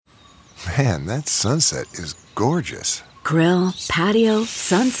Man, that sunset is gorgeous. Grill, patio,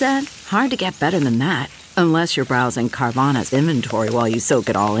 sunset. Hard to get better than that. Unless you're browsing Carvana's inventory while you soak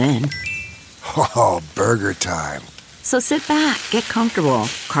it all in. Oh, burger time. So sit back, get comfortable.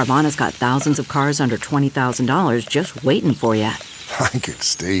 Carvana's got thousands of cars under $20,000 just waiting for you. I could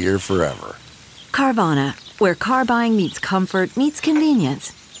stay here forever. Carvana, where car buying meets comfort meets convenience.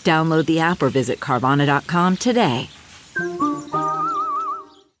 Download the app or visit Carvana.com today.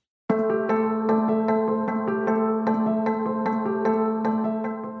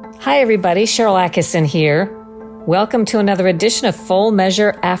 Hi everybody, Cheryl Atkinson here. Welcome to another edition of Full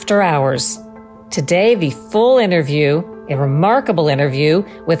Measure After Hours. Today, the full interview, a remarkable interview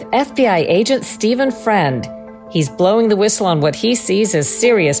with FBI agent Stephen Friend. He's blowing the whistle on what he sees as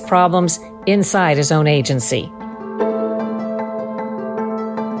serious problems inside his own agency.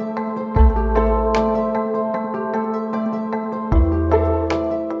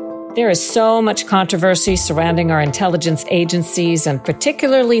 There is so much controversy surrounding our intelligence agencies and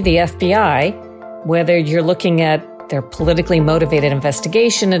particularly the FBI, whether you're looking at their politically motivated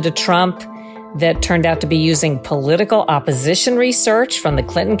investigation into Trump that turned out to be using political opposition research from the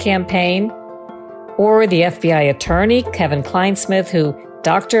Clinton campaign, or the FBI attorney, Kevin Kleinsmith, who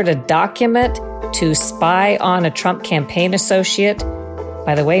doctored a document to spy on a Trump campaign associate.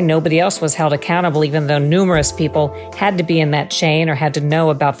 By the way, nobody else was held accountable, even though numerous people had to be in that chain or had to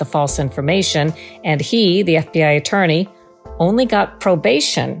know about the false information. And he, the FBI attorney, only got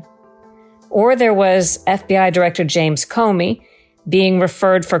probation. Or there was FBI Director James Comey being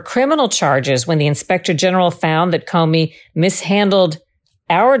referred for criminal charges when the Inspector General found that Comey mishandled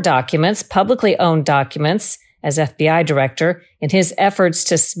our documents, publicly owned documents, as FBI Director in his efforts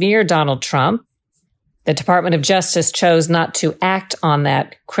to smear Donald Trump. The Department of Justice chose not to act on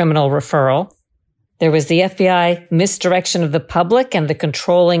that criminal referral. There was the FBI misdirection of the public and the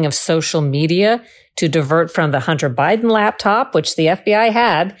controlling of social media to divert from the Hunter Biden laptop, which the FBI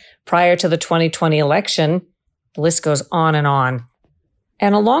had prior to the 2020 election. The list goes on and on.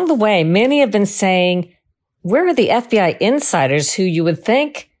 And along the way, many have been saying, where are the FBI insiders who you would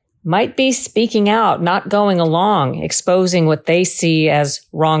think might be speaking out, not going along, exposing what they see as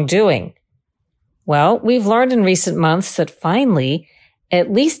wrongdoing? Well, we've learned in recent months that finally,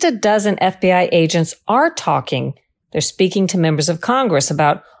 at least a dozen FBI agents are talking. They're speaking to members of Congress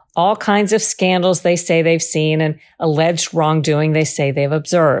about all kinds of scandals they say they've seen and alleged wrongdoing they say they've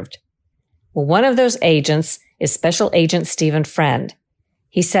observed. Well, one of those agents is Special Agent Stephen Friend.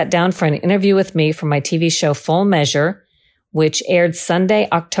 He sat down for an interview with me for my TV show Full Measure, which aired Sunday,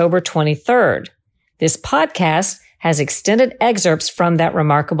 October 23rd. This podcast has extended excerpts from that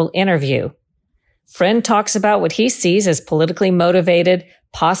remarkable interview. Friend talks about what he sees as politically motivated,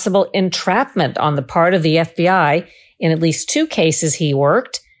 possible entrapment on the part of the FBI in at least two cases he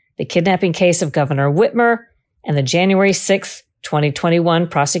worked, the kidnapping case of Governor Whitmer and the January 6, 2021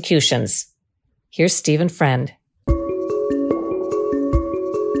 prosecutions. Here's Stephen Friend.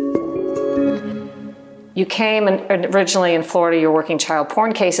 You came originally in Florida, you were working child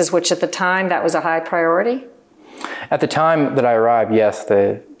porn cases, which at the time, that was a high priority? At the time that I arrived, yes,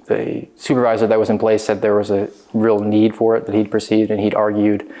 the supervisor that was in place said there was a real need for it that he'd perceived, and he'd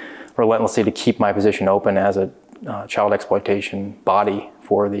argued relentlessly to keep my position open as a child exploitation body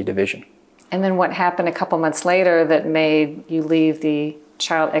for the division. And then what happened a couple months later that made you leave the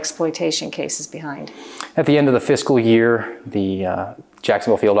child exploitation cases behind? At the end of the fiscal year, the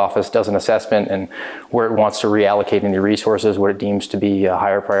Jacksonville field office does an assessment and where it wants to reallocate any resources, what it deems to be a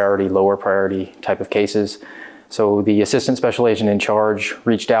higher priority, lower priority type of cases. So the assistant special agent in charge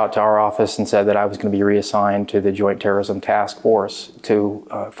reached out to our office and said that I was going to be reassigned to the Joint Terrorism Task Force to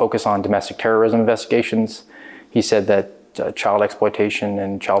focus on domestic terrorism investigations. He said that child exploitation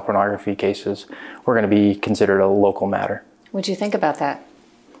and child pornography cases were going to be considered a local matter. What did you think about that?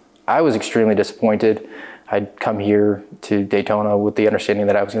 I was extremely disappointed. I'd come here to Daytona with the understanding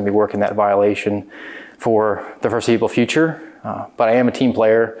that I was going to be working that violation for the foreseeable future. But I am a team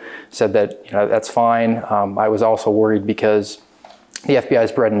player, said that that's fine. I was also worried because the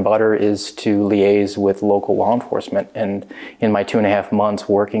FBI's bread and butter is to liaise with local law enforcement. And in my 2.5 months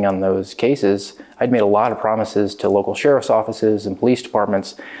working on those cases, I'd made a lot of promises to local sheriff's offices and police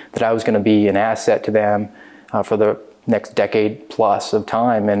departments that I was going to be an asset to them for the next decade plus of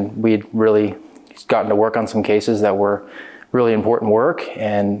time. And we'd really gotten to work on some cases that were really important work,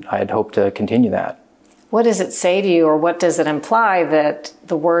 and I had hoped to continue that. What does it say to you, or what does it imply that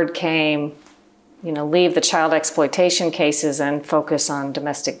the word came, leave the child exploitation cases and focus on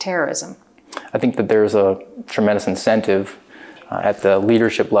domestic terrorism? I think that there's a tremendous incentive at the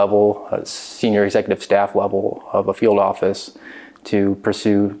leadership level, senior executive staff level of a field office to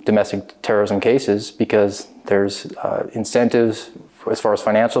pursue domestic terrorism cases because there's incentives as far as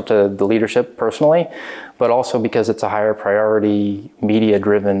financial to the leadership personally, but also because it's a higher priority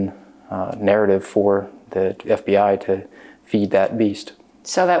media-driven narrative for the FBI to feed that beast.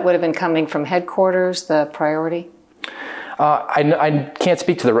 So that would have been coming from headquarters, the priority? I can't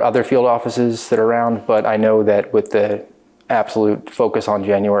speak to the other field offices that are around, but I know that with the absolute focus on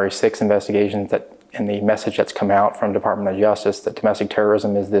January 6th investigations and the message that's come out from Department of Justice that domestic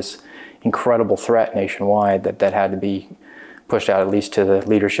terrorism is this incredible threat nationwide, that had to be pushed out at least to the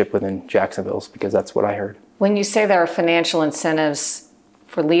leadership within Jacksonville's, because that's what I heard. When you say there are financial incentives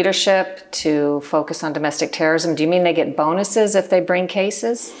for leadership to focus on domestic terrorism, do you mean they get bonuses if they bring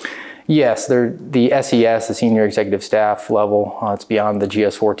cases? Yes, they're the SES, the senior executive staff level. It's beyond the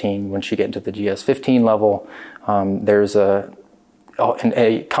GS-14. Once you get into the GS-15 level, there's a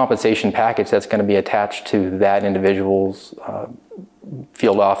compensation package that's going to be attached to that individual's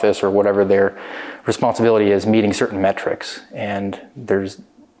field office or whatever their responsibility is, meeting certain metrics. And there's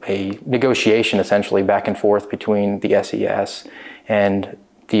a negotiation essentially back and forth between the SES and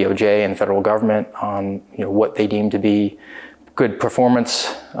DOJ and the federal government on what they deem to be good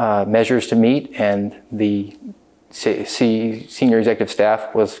performance measures to meet, and the senior executive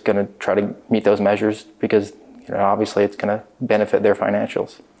staff was going to try to meet those measures because obviously it's going to benefit their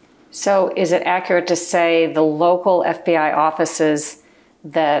financials. So is it accurate to say the local FBI offices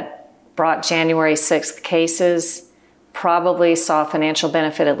that brought January 6th cases probably saw financial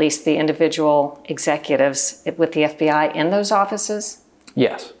benefit, at least the individual executives with the FBI in those offices?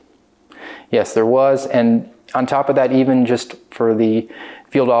 Yes. Yes, there was. And on top of that, even just for the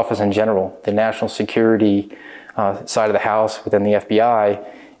field office in general, the national security side of the house within the FBI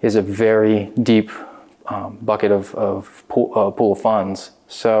is a very deep bucket of pool of funds.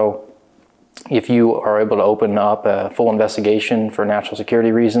 So if you are able to open up a full investigation for national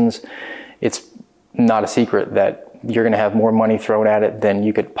security reasons, it's not a secret that you're going to have more money thrown at it than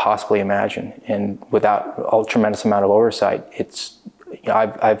you could possibly imagine. And without a tremendous amount of oversight,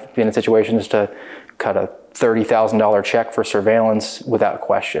 I've been in situations to cut a $30,000 check for surveillance without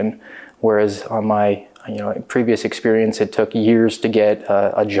question, whereas on my previous experience, it took years to get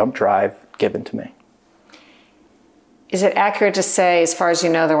a jump drive given to me. Is it accurate to say, as far as you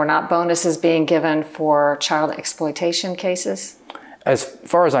know, there were not bonuses being given for child exploitation cases? As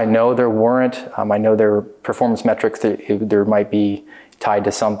far as I know, there weren't. I know there are performance metrics that there might be tied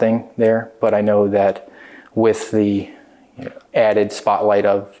to something there, but I know that with the added spotlight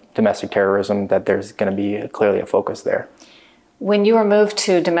of domestic terrorism, that there's going to be clearly a focus there. When you were moved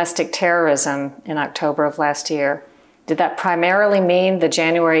to domestic terrorism in October of last year, did that primarily mean the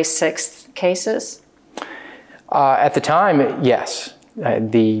January 6th cases? At the time, yes.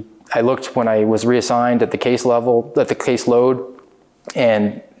 I looked when I was reassigned at the case level, at the caseload,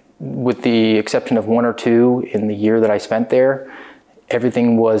 and with the exception of one or two in the year that I spent there,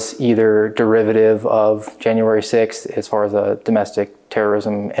 everything was either derivative of January 6th as far as a domestic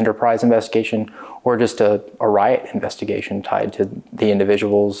terrorism enterprise investigation or just a riot investigation tied to the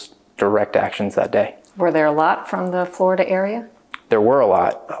individual's direct actions that day. Were there a lot from the Florida area? There were a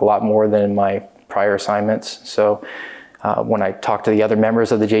lot more than in my prior assignments. So when I talked to the other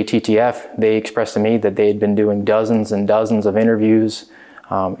members of the JTTF, they expressed to me that they had been doing dozens and dozens of interviews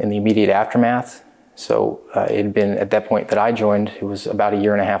in the immediate aftermath. So it had been at that point that I joined, it was about a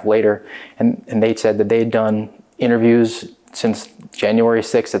year and a half later, and they said that they had done interviews since January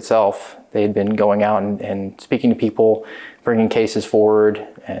 6th itself. They had been going out and speaking to people, bringing cases forward,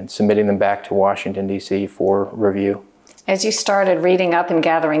 and submitting them back to Washington, D.C. for review. As you started reading up and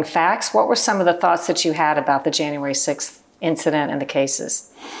gathering facts, what were some of the thoughts that you had about the January 6th incident and the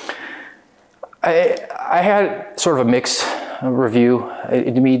cases? I had sort of a mixed review.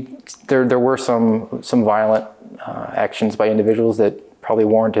 To me, there were some violent actions by individuals that probably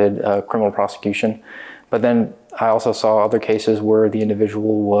warranted criminal prosecution. But then I also saw other cases where the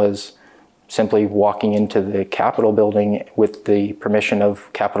individual was simply walking into the Capitol building with the permission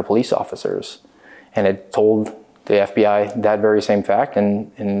of Capitol police officers and had told the FBI that very same fact,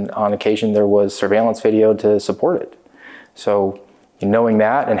 and on occasion there was surveillance video to support it. So knowing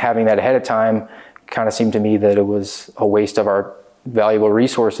that and having that ahead of time kind of seemed to me that it was a waste of our valuable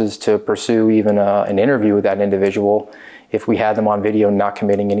resources to pursue even an interview with that individual if we had them on video not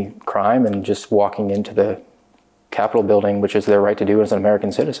committing any crime and just walking into the Capitol building, which is their right to do as an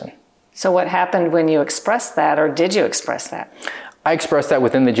American citizen. So what happened when you expressed that, or did you express that? I expressed that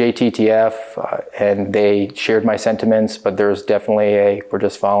within the JTTF, and they shared my sentiments, but there's definitely we're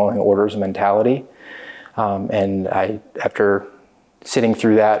just following orders mentality. And after sitting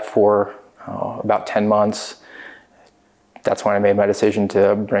through that for about 10 months, that's when I made my decision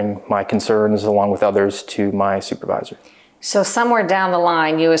to bring my concerns along with others to my supervisor. So somewhere down the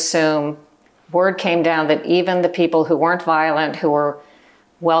line, you assume word came down that even the people who weren't violent, who were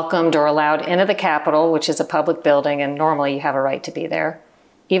welcomed or allowed into the Capitol, which is a public building, and normally you have a right to be there,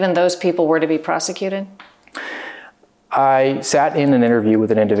 even those people were to be prosecuted? I sat in an interview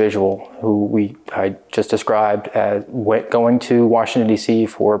with an individual who I just described as going to Washington, D.C.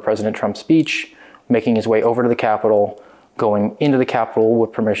 for President Trump's speech, making his way over to the Capitol, going into the Capitol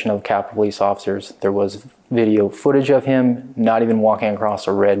with permission of Capitol police officers. There was video footage of him not even walking across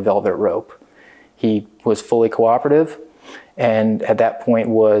a red velvet rope. He was fully cooperative, and at that point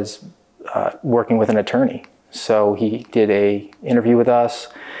was working with an attorney. So he did an interview with us,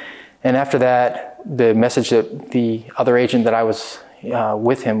 and after that, the message that the other agent that I was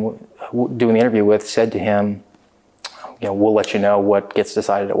with him doing the interview with said to him, we'll let you know what gets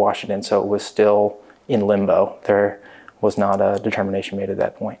decided at Washington. So it was still in limbo. There was not a determination made at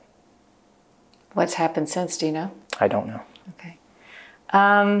that point. What's happened since, do you know? I don't know. Okay.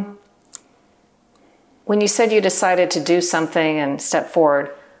 When you said you decided to do something and step forward,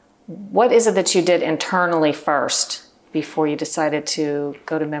 what is it that you did internally first before you decided to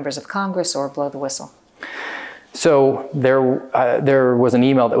go to members of Congress or blow the whistle? So there was an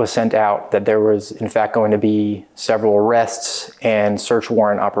email that was sent out that there was in fact going to be several arrests and search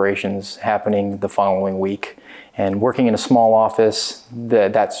warrant operations happening the following week. And working in a small office,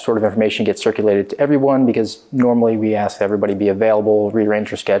 that sort of information gets circulated to everyone because normally we ask everybody be available,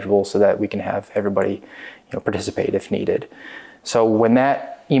 rearrange your schedule so that we can have everybody participate if needed. So when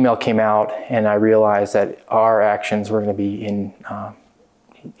that email came out and I realized that our actions were going to be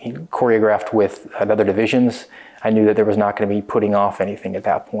choreographed with other divisions, I knew that there was not going to be putting off anything at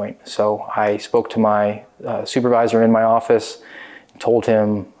that point. So I spoke to my supervisor in my office, told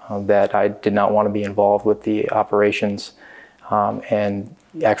him that I did not want to be involved with the operations, and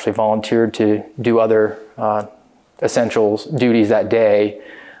actually volunteered to do other essentials duties that day,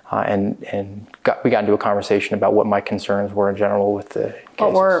 and we got into a conversation about what my concerns were in general with the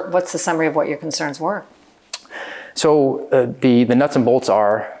cases. What's the summary of what your concerns were? So the nuts and bolts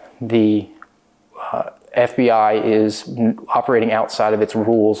are the FBI is operating outside of its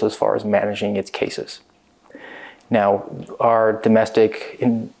rules as far as managing its cases. Now, our domestic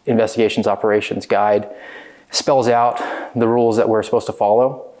investigations operations guide spells out the rules that we're supposed to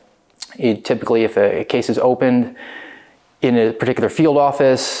follow. Typically, if a case is opened in a particular field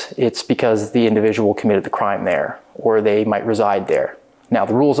office, it's because the individual committed the crime there, or they might reside there. Now,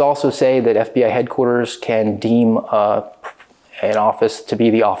 the rules also say that FBI headquarters can deem an office to be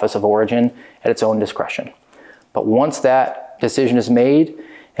the office of origin at its own discretion. But once that decision is made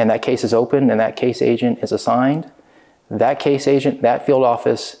and that case is opened and that case agent is assigned, that case agent, that field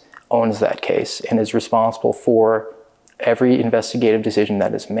office owns that case and is responsible for every investigative decision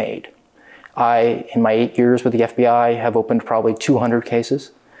that is made. I, in my 8 years with the FBI, have opened probably 200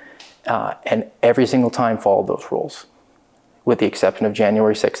 cases, and every single time followed those rules, with the exception of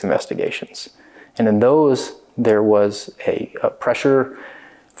January 6th investigations. And in those, there was a pressure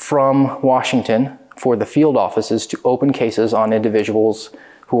from Washington for the field offices to open cases on individuals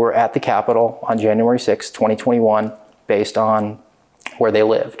who were at the Capitol on January 6, 2021, based on where they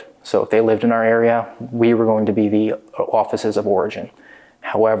lived. So if they lived in our area, we were going to be the offices of origin.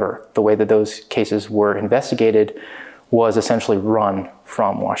 However, the way that those cases were investigated was essentially run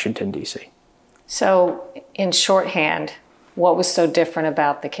from Washington, D.C. So in shorthand, what was so different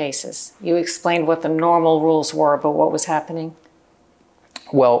about the cases? You explained what the normal rules were, but what was happening?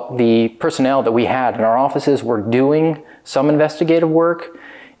 Well, the personnel that we had in our offices were doing some investigative work.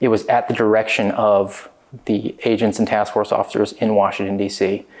 It was at the direction of the agents and task force officers in Washington,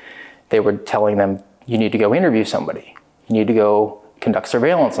 D.C. They were telling them, you need to go interview somebody. You need to go conduct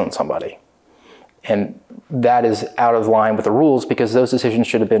surveillance on somebody. And that is out of line with the rules because those decisions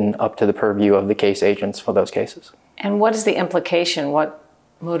should have been up to the purview of the case agents for those cases. And what is the implication? What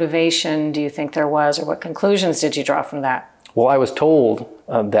motivation do you think there was, or what conclusions did you draw from that? Well, I was told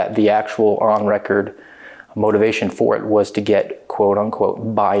that the actual on-record motivation for it was to get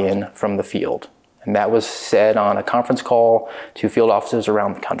quote-unquote buy-in from the field. And that was said on a conference call to field offices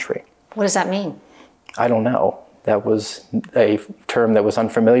around the country. What does that mean? I don't know. That was a term that was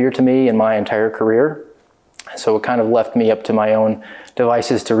unfamiliar to me in my entire career. So it kind of left me up to my own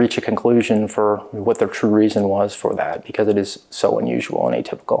devices to reach a conclusion for what the true reason was for that, because it is so unusual and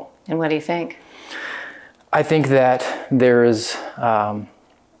atypical. And what do you think? I think that there is a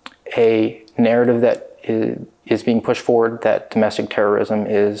narrative that is being pushed forward that domestic terrorism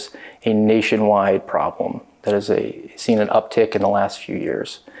is a nationwide problem that has seen an uptick in the last few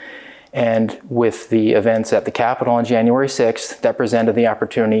years. And with the events at the Capitol on January 6th, that presented the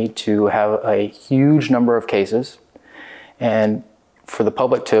opportunity to have a huge number of cases. And for the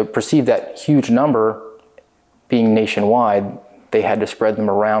public to perceive that huge number being nationwide, they had to spread them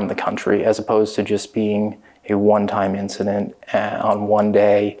around the country as opposed to just being a one-time incident on one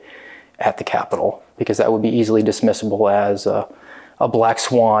day at the Capitol, because that would be easily dismissible as a black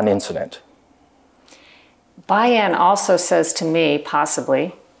swan incident. Buy-in also says to me,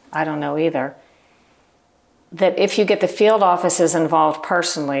 possibly, I don't know either, that if you get the field offices involved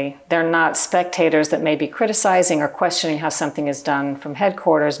personally, they're not spectators that may be criticizing or questioning how something is done from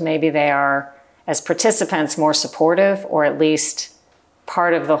headquarters. Maybe they are, as participants, more supportive, or at least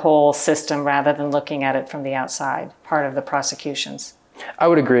part of the whole system rather than looking at it from the outside, part of the prosecutions. I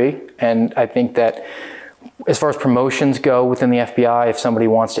would agree, and I think that as far as promotions go within the FBI, if somebody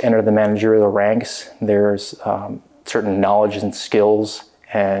wants to enter the managerial ranks, there's certain knowledge and skills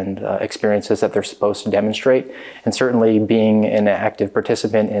and experiences that they're supposed to demonstrate. And certainly being an active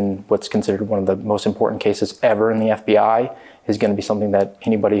participant in what's considered one of the most important cases ever in the FBI is going to be something that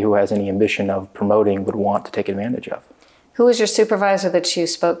anybody who has any ambition of promoting would want to take advantage of. Who was your supervisor that you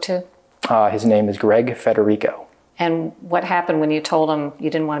spoke to? His name is Greg Federico. And what happened when you told him you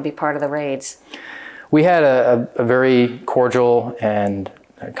didn't want to be part of the raids? We had a very cordial and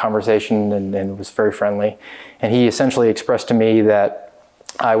conversation, and it was very friendly. And he essentially expressed to me that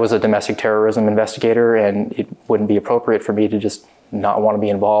I was a domestic terrorism investigator, and it wouldn't be appropriate for me to just not want to be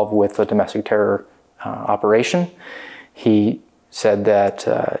involved with a domestic terror operation. He said that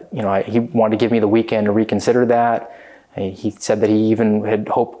he wanted to give me the weekend to reconsider that. He said that he even had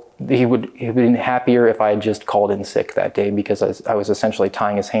hoped he would have been happier if I had just called in sick that day, because I was essentially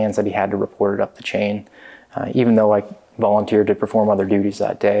tying his hands that he had to report it up the chain, even though I volunteered to perform other duties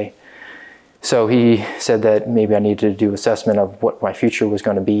that day. So he said that maybe I needed to do assessment of what my future was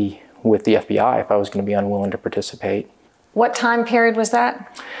going to be with the FBI if I was going to be unwilling to participate. What time period was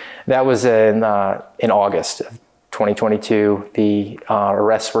that? That was in August of 2022. The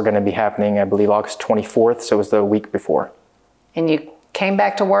arrests were going to be happening, I believe, August 24th, so it was the week before. And you came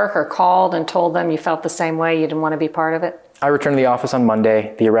back to work or called and told them you felt the same way, you didn't want to be part of it? I returned to the office on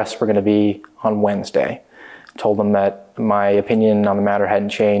Monday. The arrests were going to be on Wednesday. Told them that my opinion on the matter hadn't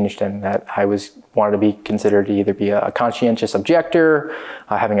changed and that I wanted to be considered to either be a conscientious objector,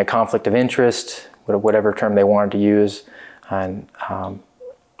 having a conflict of interest, whatever term they wanted to use, and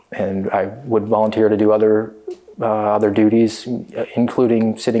I would volunteer to do other duties,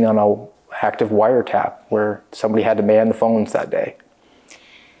 including sitting on a active wiretap where somebody had to man the phones that day.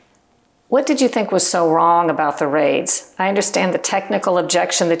 What did you think was so wrong about the raids? I understand the technical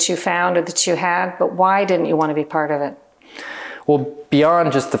objection that you found or that you had, but why didn't you want to be part of it? Well,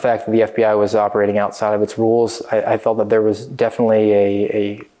 beyond just the fact that the FBI was operating outside of its rules, I felt that there was definitely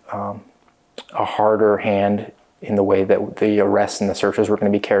a harder hand in the way that the arrests and the searches were going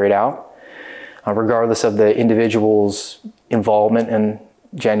to be carried out. Regardless of the individual's involvement in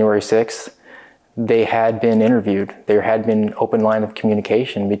January 6th, they had been interviewed. There had been open line of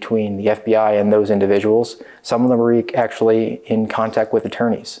communication between the FBI and those individuals. Some of them were actually in contact with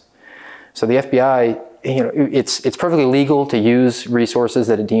attorneys. So the FBI, it's perfectly legal to use resources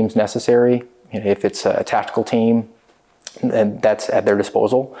that it deems necessary. If it's a tactical team, and that's at their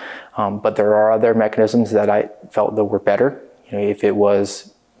disposal. But there are other mechanisms that I felt that were better. If it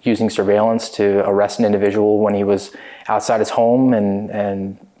was using surveillance to arrest an individual when he was outside his home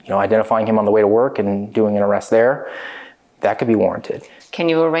and identifying him on the way to work and doing an arrest there, that could be warranted. Can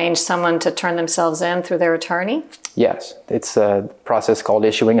you arrange someone to turn themselves in through their attorney? Yes, it's a process called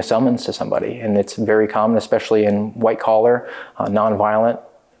issuing a summons to somebody, and it's very common, especially in white-collar, nonviolent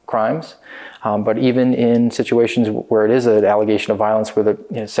crimes. But even in situations where it is an allegation of violence, where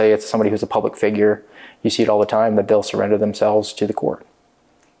say it's somebody who's a public figure, you see it all the time that they'll surrender themselves to the court.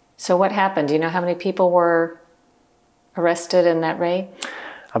 So what happened? Do you know how many people were arrested in that raid?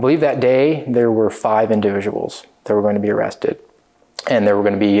 I believe that day there were 5 individuals that were going to be arrested, and there were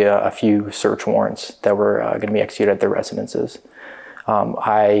going to be a few search warrants that were going to be executed at their residences.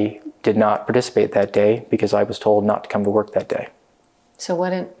 I did not participate that day because I was told not to come to work that day. So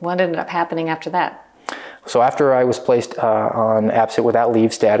what ended up happening after that? So after I was placed on absent without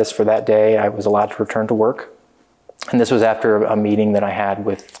leave status for that day, I was allowed to return to work. And this was after a meeting that I had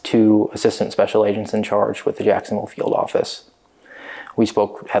with 2 assistant special agents in charge with the Jacksonville field office. We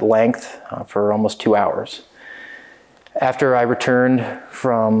spoke at length for almost 2 hours. After I returned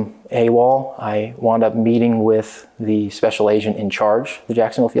from AWOL, I wound up meeting with the special agent in charge of the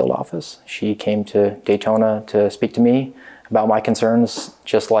Jacksonville field office. She came to Daytona to speak to me about my concerns,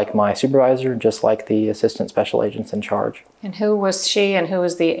 just like my supervisor, just like the assistant special agents in charge. And who was she and who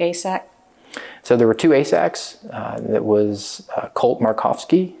was the ASAC? So there were two ASACs. That was Colt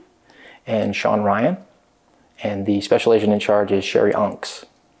Markovsky and Sean Ryan. And the special agent in charge is Sherry Unks.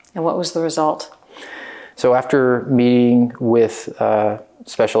 And what was the result? So after meeting with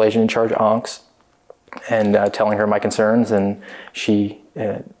special agent in charge Unks and telling her my concerns, and she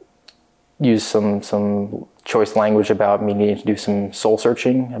used some choice language about me needing to do some soul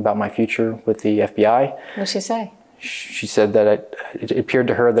searching about my future with the FBI. What did she say? She said that it appeared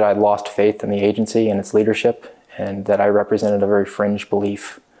to her that I'd lost faith in the agency and its leadership, and that I represented a very fringe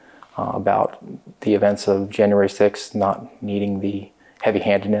belief about the events of January 6th not needing the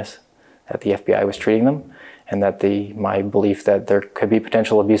heavy-handedness that the FBI was treating them, and that my belief that there could be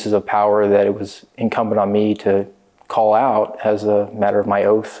potential abuses of power, that it was incumbent on me to call out as a matter of my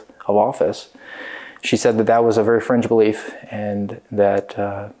oath of office. She said that that was a very fringe belief, and that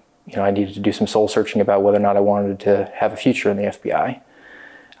I needed to do some soul searching about whether or not I wanted to have a future in the FBI.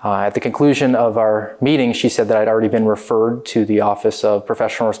 At the conclusion of our meeting, she said that I'd already been referred to the Office of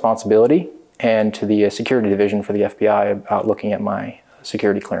Professional Responsibility and to the Security Division for the FBI about looking at my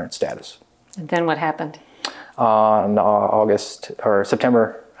security clearance status. And then what happened? On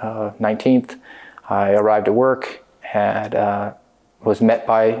September 19th, I arrived at work, was met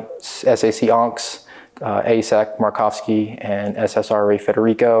by SAC Onks, ASAC Markovsky, and SSRA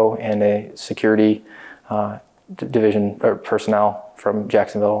Federico, and a security division personnel from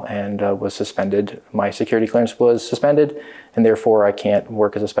Jacksonville, and was suspended. My security clearance was suspended, and therefore I can't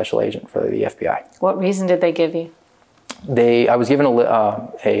work as a special agent for the FBI. What reason did they give you? I was given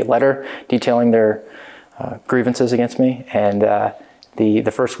a letter detailing their grievances against me, and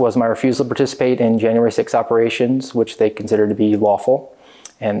the first was my refusal to participate in January 6 operations, which they considered to be lawful.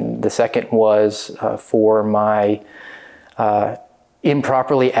 And the second was for my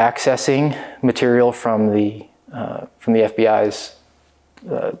improperly accessing material from the FBI's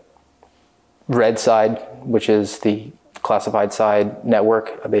red side, which is the classified side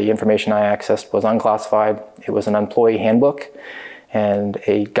network. The information I accessed was unclassified. It was an employee handbook and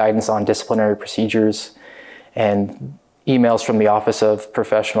a guidance on disciplinary procedures, and emails from the Office of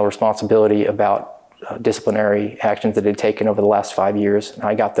Professional Responsibility about disciplinary actions that had taken over the last 5 years. And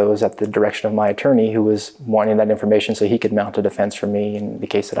I got those at the direction of my attorney, who was wanting that information so he could mount a defense for me in the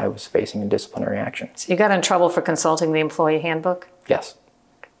case that I was facing a disciplinary action. So you got in trouble for consulting the employee handbook? Yes.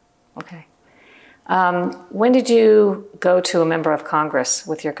 Okay. When did you go to a member of Congress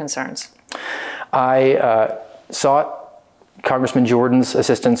with your concerns? I sought Congressman Jordan's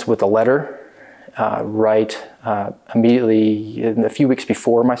assistance with a letter immediately a few weeks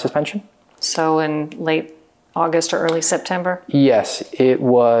before my suspension. So in late August or early September? Yes, it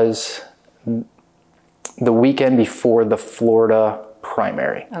was the weekend before the Florida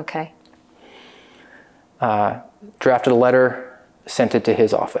primary. Okay. Drafted a letter, sent it to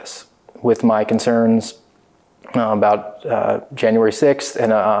his office with my concerns about January 6th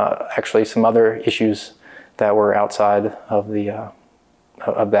and actually some other issues that were outside of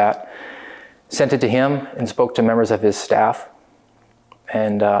that. Sent it to him and spoke to members of his staff,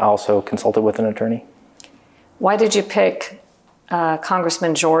 and also consulted with an attorney. Why did you pick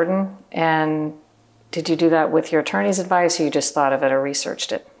Congressman Jordan, and did you do that with your attorney's advice, or you just thought of it or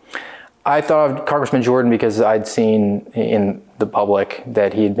researched it? I thought of Congressman Jordan because I'd seen in the public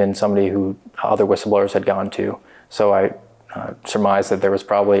that he had been somebody who other whistleblowers had gone to. So I surmised that there was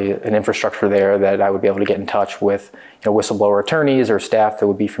probably an infrastructure there that I would be able to get in touch with whistleblower attorneys or staff that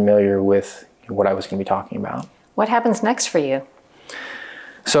would be familiar with what I was going to be talking about. What happens next for you?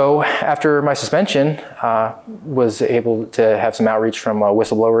 So after my suspension, was able to have some outreach from a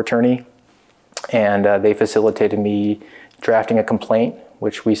whistleblower attorney, and they facilitated me drafting a complaint,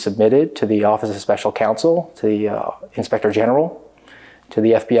 which we submitted to the Office of Special Counsel, to the Inspector General, to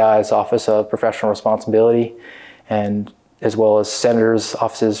the FBI's Office of Professional Responsibility, and as well as senators'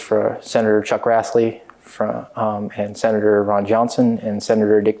 offices for Senator Chuck Grassley and Senator Ron Johnson and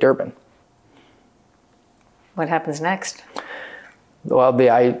Senator Dick Durbin. What happens next? Well,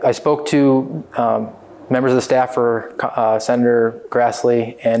 I spoke to members of the staff for Senator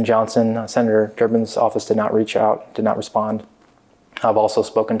Grassley and Johnson. Senator Durbin's office did not reach out, did not respond. I've also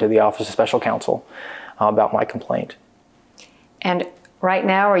spoken to the Office of Special Counsel about my complaint. And right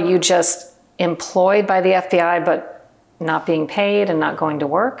now, are you just employed by the FBI but not being paid and not going to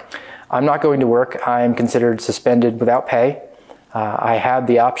work? I'm not going to work. I'm considered suspended without pay. I have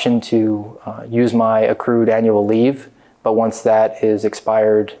the option to use my accrued annual leave, but once that is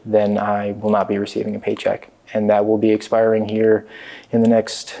expired, then I will not be receiving a paycheck. And that will be expiring here in the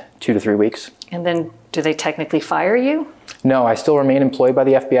next 2 to 3 weeks. And then do they technically fire you? No, I still remain employed by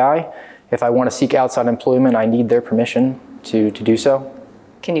the FBI. If I want to seek outside employment, I need their permission. to do so.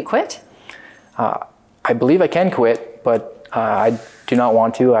 Can you quit? I believe I can quit, but I do not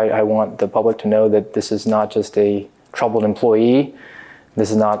want to. I want the public to know that this is not just a troubled employee. This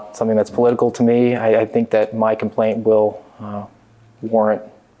is not something that's political to me. I think that my complaint will warrant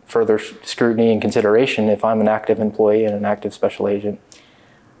further scrutiny and consideration if I'm an active employee and an active special agent.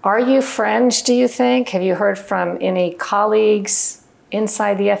 Are you friends, do you think? Have you heard from any colleagues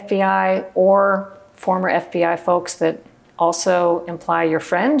inside the FBI or former FBI folks that also imply you're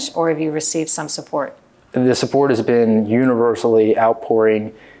friends, or have you received some support? The support has been universally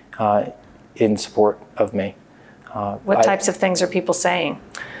outpouring in support of me. What types of things are people saying?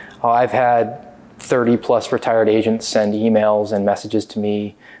 I've had 30 plus retired agents send emails and messages to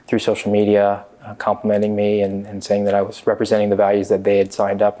me through social media complimenting me and saying that I was representing the values that they had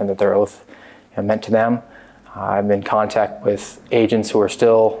signed up and that their oath meant to them. I'm in contact with agents who are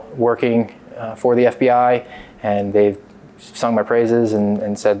still working for the FBI, and they've sung my praises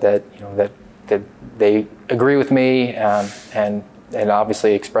and said that that they agree with me and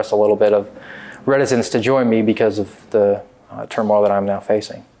obviously expressed a little bit of reticence to join me because of the turmoil that I'm now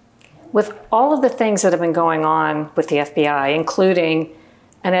facing. With all of the things that have been going on with the FBI, including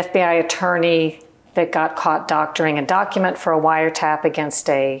an FBI attorney that got caught doctoring a document for a wiretap against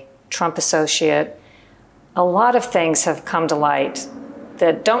a Trump associate, a lot of things have come to light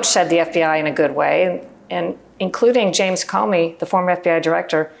that don't shed the FBI in a good way, and including James Comey, the former FBI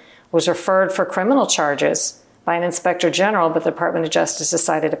director, was referred for criminal charges by an inspector general, but the Department of Justice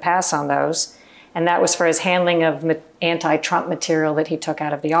decided to pass on those. And that was for his handling of anti-Trump material that he took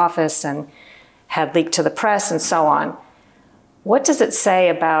out of the office and had leaked to the press and so on. What does it say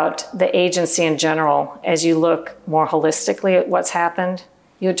about the agency in general as you look more holistically at what's happened?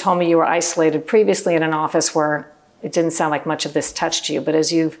 You had told me you were isolated previously in an office where it didn't sound like much of this touched you, but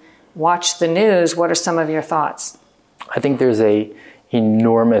as you've watched the news, what are some of your thoughts? I think there's a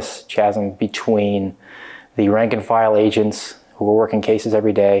enormous chasm between the rank and file agents who are working cases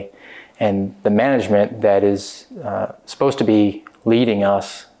every day and the management that is supposed to be leading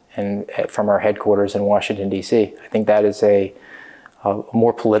us from our headquarters in Washington, D.C. I think that is a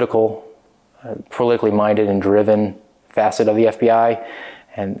more politically minded and driven facet of the FBI,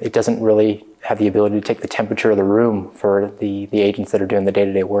 and it doesn't really have the ability to take the temperature of the room for the agents that are doing the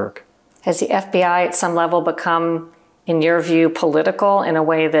day-to-day work. Has the FBI at some level become, in your view, political in a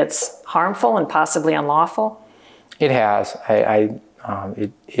way that's harmful and possibly unlawful? It has.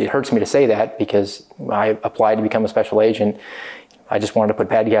 It hurts me to say that because I applied to become a special agent. I just wanted to put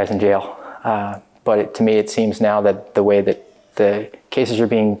bad guys in jail. But to me, it seems now that the way that the cases are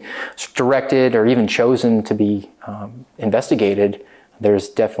being directed or even chosen to be investigated, there's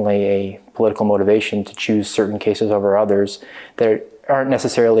definitely a political motivation to choose certain cases over others that aren't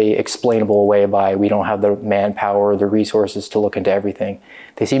necessarily explainable away by we don't have the manpower or the resources to look into everything.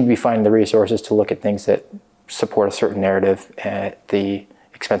 They seem to be finding the resources to look at things that support a certain narrative at the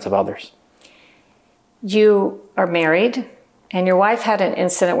expense of others. You are married, and your wife had an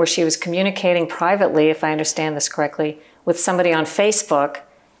incident where she was communicating privately, if I understand this correctly, with somebody on Facebook,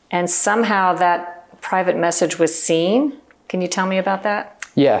 and somehow that private message was seen. Can you tell me about that?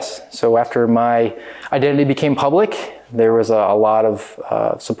 Yes. So after my identity became public, there was a lot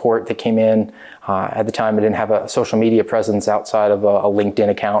of support that came in. At the time, I didn't have a social media presence outside of a LinkedIn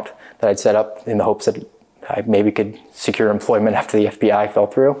account that I'd set up in the hopes that I maybe could secure employment after the FBI fell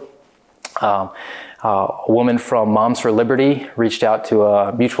through. A woman from Moms for Liberty reached out to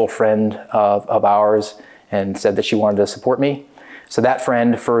a mutual friend of ours and said that she wanted to support me. So that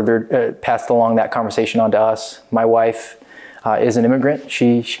friend further passed along that conversation on to us. My wife is an immigrant.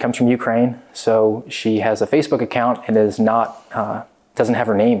 She comes from Ukraine, so she has a Facebook account and is not doesn't have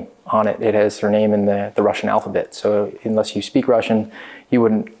her name on it. It has her name in the Russian alphabet. So unless you speak Russian, you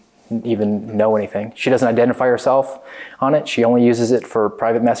wouldn't even know anything. She doesn't identify herself on it. She only uses it for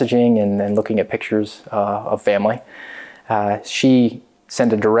private messaging and looking at pictures of family. She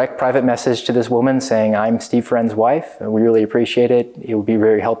sent a direct private message to this woman saying, "I'm Steve Friend's wife. We really appreciate it. It would be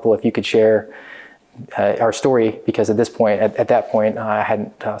very helpful if you could share our story," because at that point, I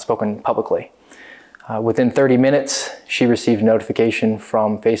hadn't spoken publicly. Within 30 minutes, she received notification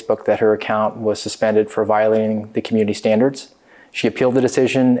from Facebook that her account was suspended for violating the community standards. She appealed the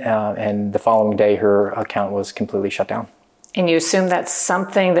decision, and the following day, her account was completely shut down. And you assume that's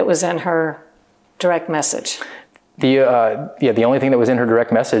something that was in her direct message? The only thing that was in her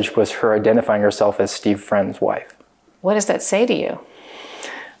direct message was her identifying herself as Steve Friend's wife. What does that say to you?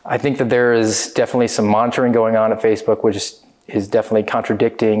 I think that there is definitely some monitoring going on at Facebook, which is definitely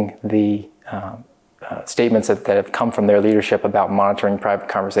contradicting the statements that have come from their leadership about monitoring private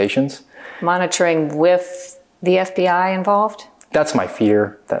conversations. Monitoring with the FBI involved? That's my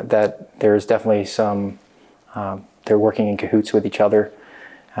fear, that there's definitely some, they're working in cahoots with each other,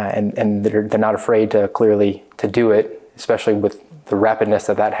 and they're not afraid to clearly to do it, especially with the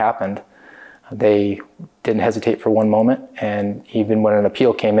rapidness that happened. They didn't hesitate for one moment, and even when an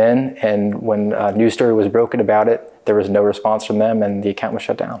appeal came in and when a news story was broken about it, there was no response from them and the account was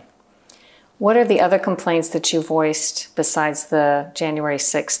shut down. What are the other complaints that you voiced besides the January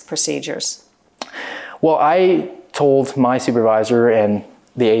 6th procedures? Well, I told my supervisor and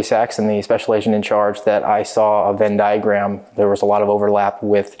the ASACs and the special agent in charge that I saw a Venn diagram. There was a lot of overlap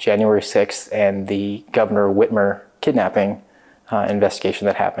with January 6th and the Governor Whitmer kidnapping investigation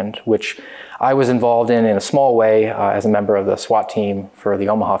that happened, which I was involved in a small way as a member of the SWAT team for the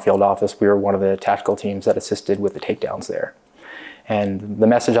Omaha field office. We were one of the tactical teams that assisted with the takedowns there. And the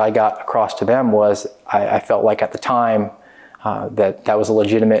message I got across to them was I felt like at the time that was a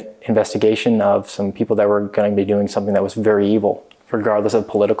legitimate investigation of some people that were going to be doing something that was very evil, regardless of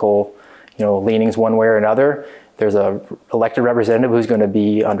political, leanings one way or another. There's a elected representative who's going to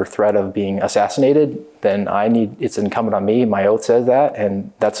be under threat of being assassinated, then it's incumbent on me, my oath says that,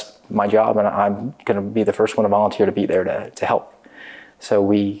 and that's my job, and I'm going to be the first one to volunteer to be there to help. So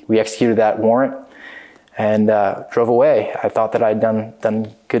we executed that warrant and drove away. I thought that I'd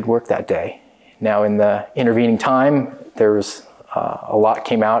done good work that day. Now in the intervening time, there was a lot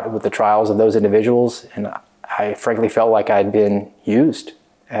came out with the trials of those individuals, and I frankly felt like I'd been used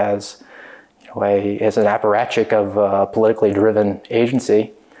as an apparatchik of a politically driven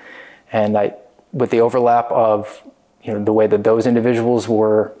agency. And with the overlap of the way that those individuals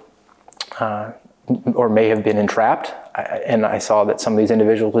were or may have been entrapped, and I saw that some of these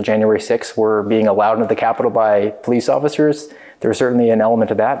individuals with January 6th were being allowed into the Capitol by police officers, there was certainly an element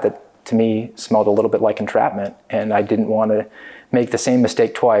of that to me smelled a little bit like entrapment, and I didn't want to make the same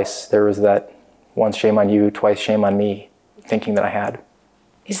mistake twice. There was that once shame on you, twice shame on me thinking that I had.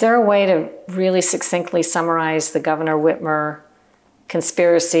 Is there a way to really succinctly summarize the Governor Whitmer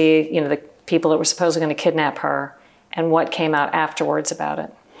conspiracy, the people that were supposedly going to kidnap her, and what came out afterwards about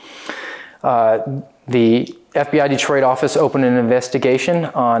it? The FBI Detroit office opened an investigation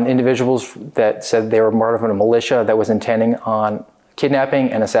on individuals that said they were part of a militia that was intending on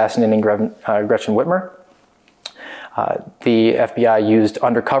kidnapping and assassinating Gretchen Whitmer. The FBI used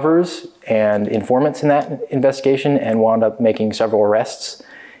undercovers and informants in that investigation and wound up making several arrests.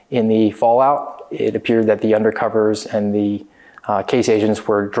 In the fallout, it appeared that the undercovers and the case agents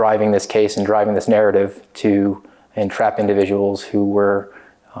were driving this case and driving this narrative to entrap individuals who were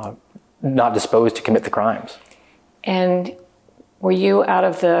not disposed to commit the crimes. And were you out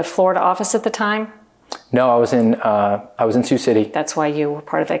of the Florida office at the time? No, I was in Sioux City. That's why you were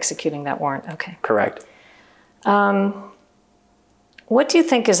part of executing that warrant. Okay. Correct. What do you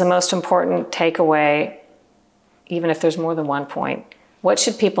think is the most important takeaway, even if there's more than one point? What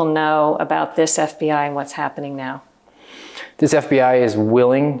should people know about this FBI and what's happening now? This FBI is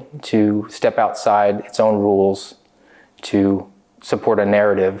willing to step outside its own rules to support a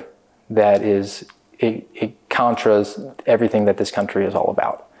narrative that it contras everything that this country is all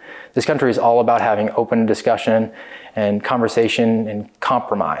about. This country is all about having open discussion and conversation and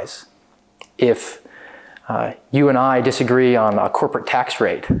compromise. If you and I disagree on a corporate tax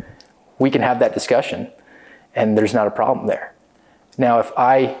rate, we can have that discussion and there's not a problem there. Now, if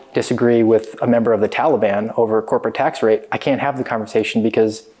I disagree with a member of the Taliban over a corporate tax rate, I can't have the conversation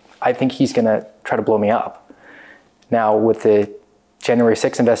because I think he's going to try to blow me up. Now, with the January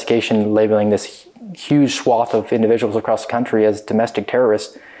 6th investigation labeling this huge swath of individuals across the country as domestic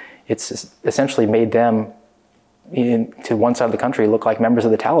terrorists, it's essentially made them, to one side of the country, look like members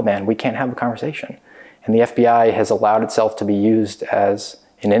of the Taliban. We can't have a conversation. And the FBI has allowed itself to be used as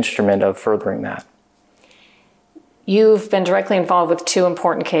an instrument of furthering that. You've been directly involved with two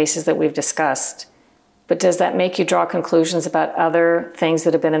important cases that we've discussed, but does that make you draw conclusions about other things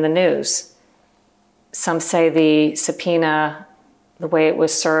that have been in the news? Some say the subpoena, the way it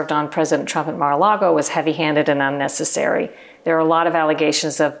was served on President Trump at Mar-a-Lago, was heavy-handed and unnecessary. There are a lot of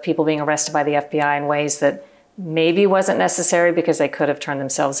allegations of people being arrested by the FBI in ways that maybe wasn't necessary because they could have turned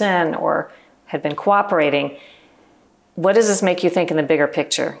themselves in or had been cooperating. What does this make you think in the bigger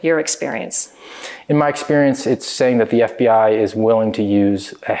picture, your experience? In my experience, it's saying that the FBI is willing to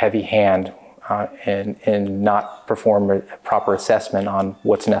use a heavy hand and not perform a proper assessment on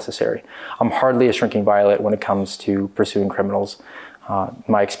what's necessary. I'm hardly a shrinking violet when it comes to pursuing criminals.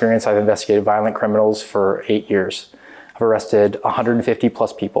 My experience, I've investigated violent criminals for 8 years. I've arrested 150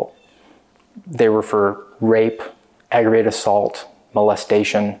 plus people. They were for rape, aggravated assault,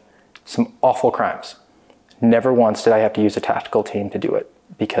 molestation, some awful crimes. Never once did I have to use a tactical team to do it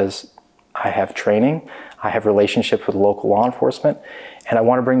because I have training, I have relationships with local law enforcement, and I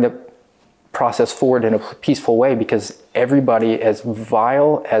want to bring the process forward in a peaceful way, because everybody, as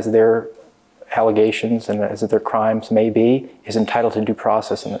vile as their allegations and as their crimes may be, is entitled to due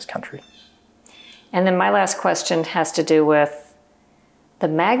process in this country. And then my last question has to do with the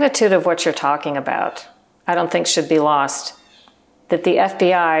magnitude of what you're talking about. I don't think should be lost. That the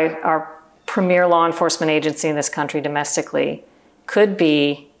FBI, our premier law enforcement agency in this country domestically, could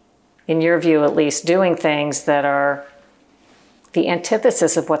be, in your view at least, doing things that are the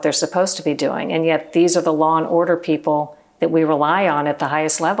antithesis of what they're supposed to be doing. And yet these are the law and order people that we rely on at the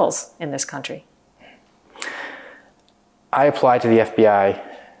highest levels in this country. I applied to the FBI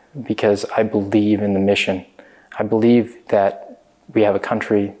because I believe in the mission. I believe that we have a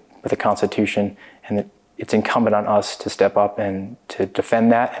country with a constitution, and that it's incumbent on us to step up and to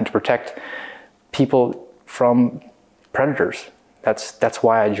defend that and to protect people from predators. That's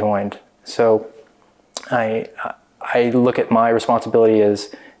why I joined. So I look at my responsibility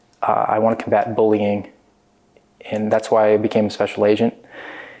as I want to combat bullying, and that's why I became a special agent.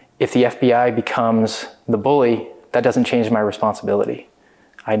 If the FBI becomes the bully, that doesn't change my responsibility.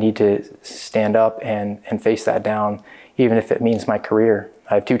 I need to stand up and face that down, even if it means my career.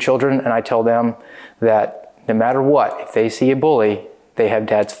 I have 2 children, and I tell them that no matter what, if they see a bully, they have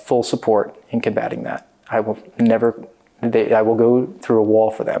Dad's full support in combating that. I will go through a wall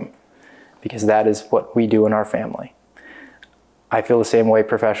for them, because that is what we do in our family. I feel the same way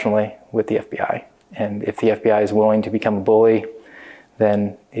professionally with the FBI. And if the FBI is willing to become a bully,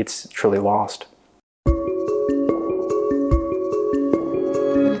 then it's truly lost.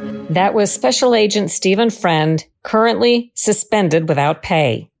 That was Special Agent Stephen Friend, currently suspended without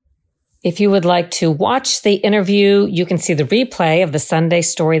pay. If you would like to watch the interview, you can see the replay of the Sunday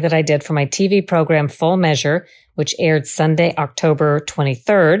story that I did for my TV program Full Measure, which aired Sunday, October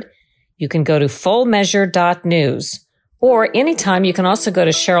 23rd. You can go to fullmeasure.news, or anytime you can also go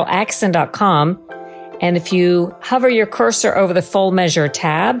to CherylAttkisson.com. And if you hover your cursor over the Full Measure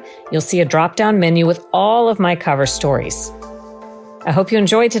tab, you'll see a drop-down menu with all of my cover stories. I hope you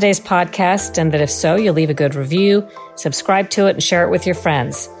enjoyed today's podcast, and that if so, you'll leave a good review, subscribe to it, and share it with your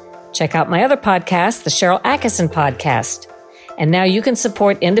friends. Check out my other podcast, the Cheryl Attkisson Podcast. And now you can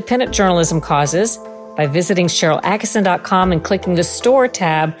support independent journalism causes by visiting CherylAttkisson.com and clicking the Store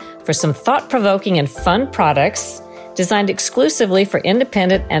tab for some thought-provoking and fun products designed exclusively for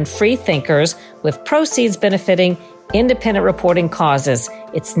independent and free thinkers, with proceeds benefiting independent reporting causes.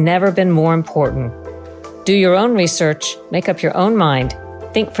 It's never been more important. Do your own research, make up your own mind,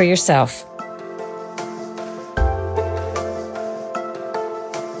 think for yourself.